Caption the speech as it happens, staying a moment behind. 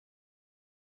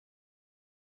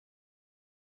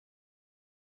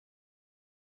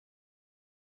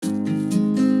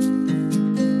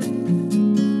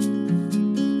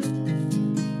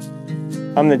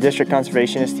I'm the district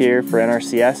conservationist here for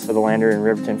NRCS, for the Lander and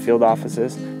Riverton field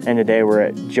offices. And today we're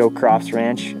at Joe Crofts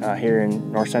Ranch here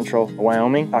in north central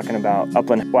Wyoming, talking about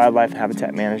Upland Wildlife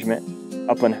Habitat Management.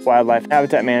 Upland Wildlife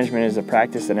Habitat Management is a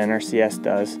practice that NRCS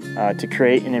does to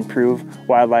create and improve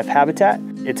wildlife habitat.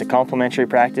 It's a complementary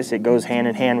practice. It goes hand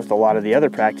in hand with a lot of the other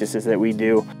practices that we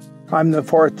do. I'm the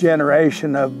fourth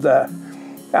generation of the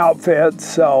outfit,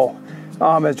 so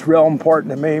it's real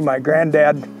important to me. My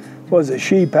granddad was a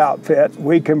sheep outfit.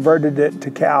 We converted it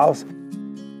to cows.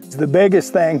 The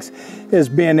biggest things is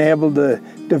being able to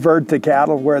divert the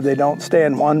cattle where they don't stay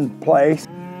in one place.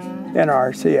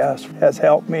 NRCS has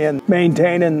helped me in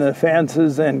maintaining the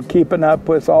fences and keeping up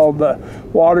with all the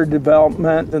water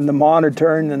development and the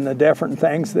monitoring and the different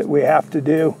things that we have to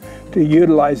do to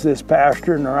utilize this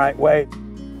pasture in the right way.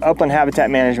 Upland Habitat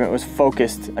Management was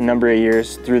focused a number of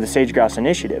years through the Sage Grouse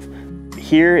Initiative.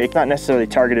 Here, it's not necessarily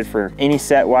targeted for any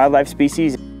set wildlife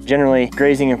species. Generally,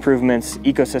 grazing improvements,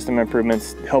 ecosystem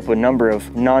improvements help a number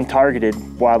of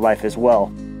non-targeted wildlife as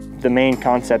well. The main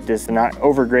concept is to not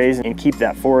overgraze and keep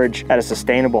that forage at a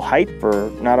sustainable height for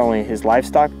not only his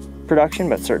livestock production,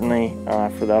 but certainly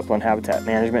for the upland habitat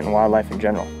management and wildlife in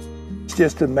general. It's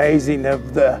just amazing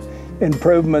of the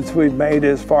improvements we've made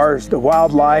as far as the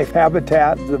wildlife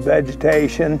habitat, the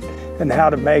vegetation, and how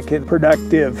to make it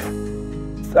productive.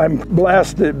 I'm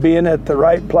blessed at being at the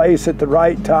right place at the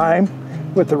right time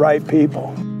with the right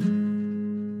people.